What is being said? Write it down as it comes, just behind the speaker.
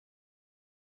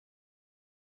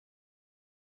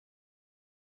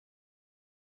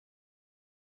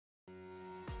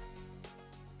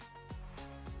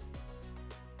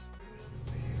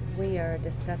we are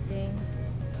discussing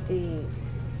the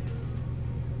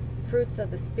fruits of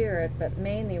the Spirit, but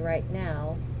mainly right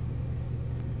now,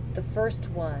 the first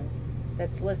one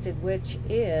that's listed, which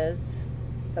is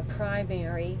the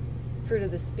primary fruit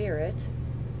of the Spirit,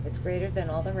 it's greater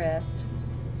than all the rest,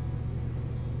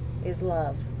 is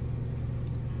love.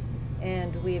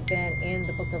 And we've been in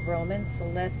the book of Romans, so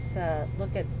let's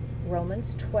look at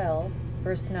Romans 12,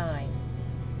 verse 9.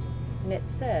 And it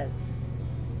says,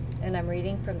 and I'm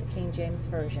reading from the King James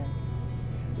Version,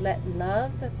 "Let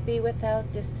love be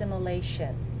without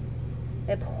dissimulation.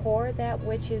 Abhor that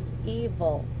which is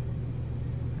evil.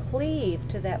 Cleave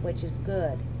to that which is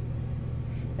good."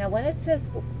 Now, when it says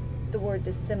the word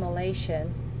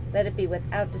dissimulation, let it be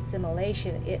without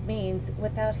dissimulation, it means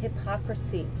without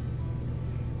hypocrisy,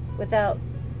 without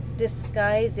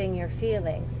disguising your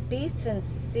feelings. Be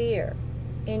sincere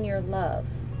in your love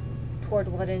toward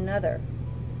one another.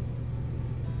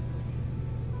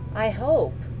 I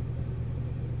hope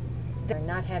they're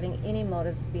not having any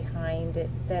motives behind it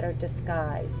that are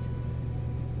disguised,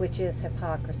 which is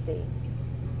hypocrisy.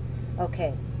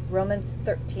 Okay, Romans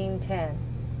 13:10.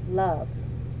 Love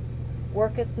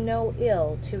worketh no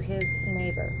ill to his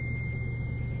neighbor.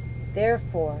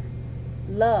 Therefore,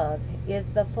 love is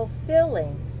the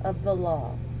fulfilling of the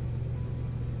law.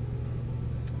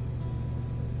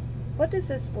 What does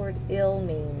this word ill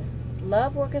mean?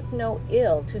 Love worketh no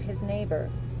ill to his neighbor.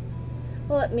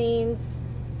 Well, it means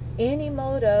any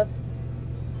mode of,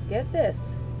 get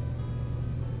this,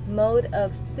 mode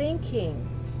of thinking,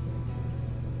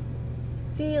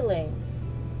 feeling,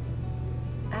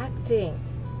 acting.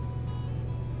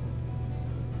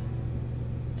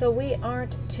 So we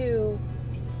aren't to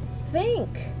think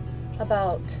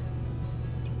about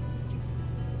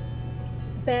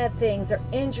bad things or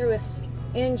injurious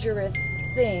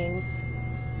things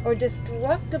or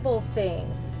destructible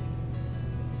things,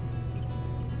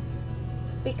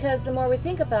 because the more we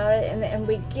think about it and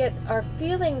we get our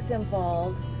feelings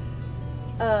involved,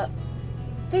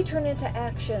 they turn into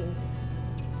actions.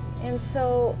 And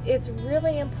so it's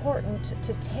really important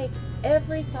to take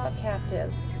every thought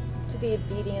captive to the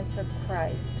obedience of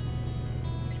Christ.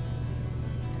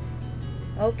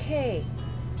 Okay,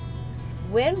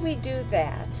 when we do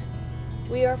that,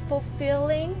 we are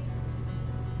fulfilling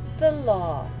the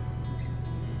law.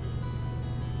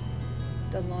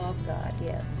 The law of God,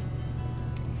 yes.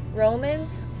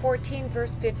 Romans 14,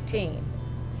 verse 15.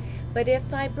 "But if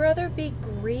thy brother be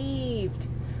grieved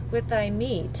with thy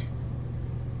meat,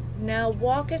 now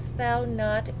walkest thou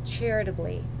not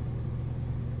charitably.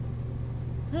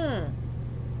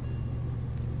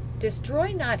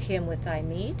 Destroy not him with thy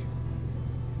meat,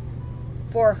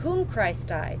 for whom Christ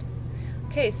died."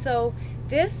 Okay, so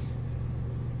this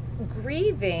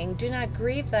grieving, do not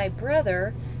grieve thy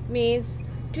brother, means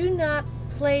do not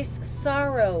place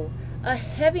sorrow, a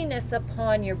heaviness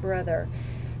upon your brother.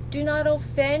 Do not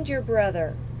offend your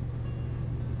brother.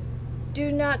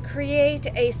 Do not create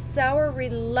a sour,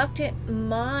 reluctant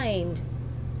mind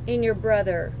in your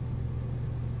brother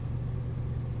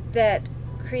that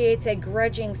creates a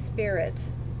grudging spirit.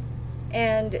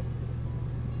 And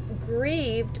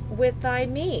grieved with thy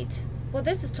meat. Well,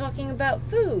 this is talking about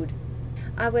food.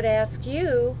 I would ask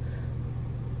you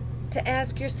to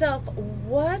ask yourself,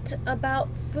 what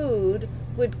about food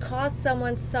would cause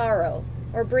someone sorrow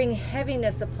or bring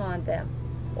heaviness upon them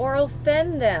or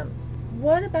offend them?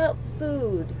 What about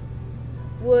food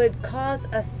would cause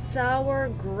a sour,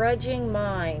 grudging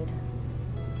mind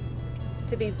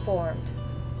to be formed?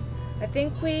 I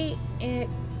think we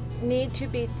need to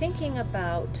be thinking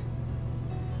about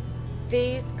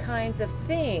these kinds of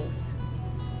things.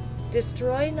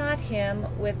 Destroy not him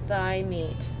with thy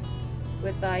meat,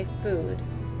 with thy food,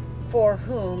 for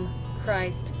whom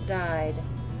Christ died.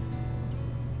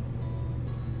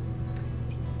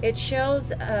 It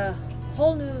shows a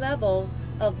whole new level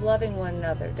of loving one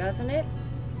another, doesn't it?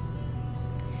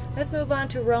 Let's move on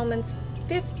to Romans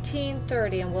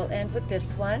 15:30, and we'll end with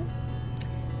this one.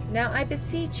 "Now I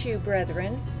beseech you,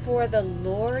 brethren, for the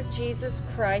Lord Jesus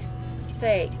Christ's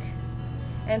sake,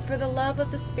 and for the love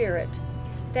of the Spirit,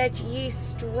 that ye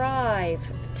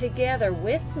strive together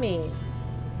with me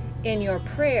in your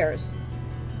prayers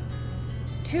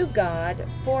to God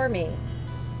for me."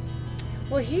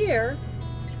 Well, here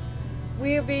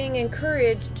we are being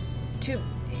encouraged to,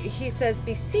 he says,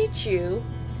 beseech you.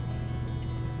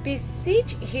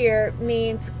 Beseech here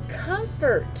means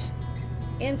comfort,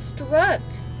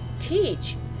 instruct,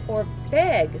 teach, or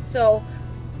beg. So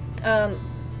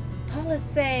Paul is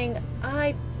saying,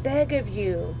 I beg of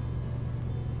you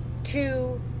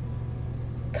to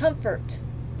comfort.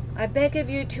 I beg of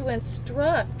you to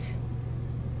instruct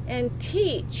and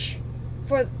teach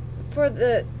for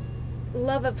the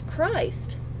love of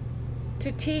Christ.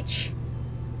 To teach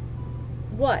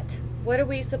what? What are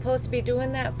we supposed to be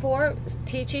doing that for?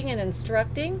 Teaching and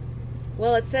instructing?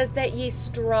 Well, it says that ye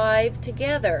strive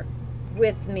together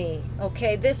with me.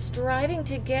 Okay, this striving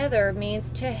together means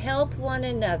to help one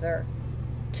another,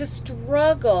 to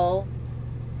struggle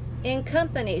in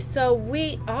company. So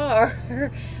we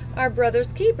are our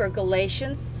brother's keeper.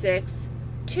 Galatians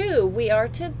 6:2. We are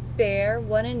to bear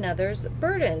one another's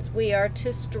burdens. We are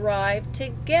to strive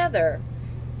together.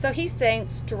 So he's saying,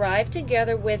 strive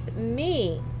together with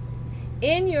me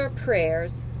in your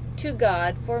prayers to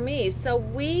God for me. So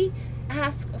we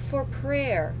ask for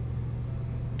prayer,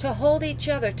 to hold each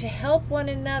other, to help one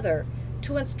another,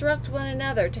 to instruct one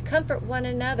another, to comfort one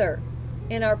another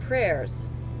in our prayers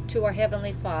to our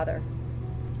Heavenly Father.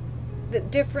 The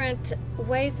different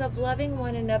ways of loving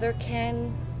one another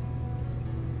can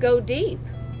go deep,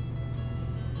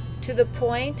 to the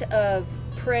point of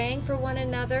praying for one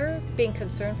another, being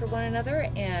concerned for one another,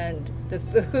 and the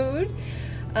food,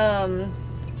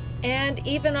 and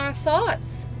even our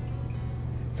thoughts.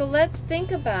 So let's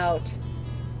think about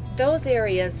those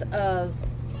areas of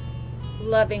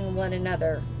loving one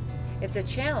another. It's a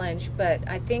challenge, but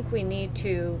I think we need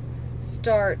to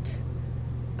start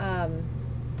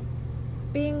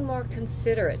being more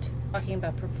considerate, talking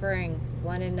about preferring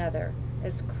one another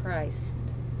as Christ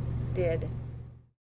did.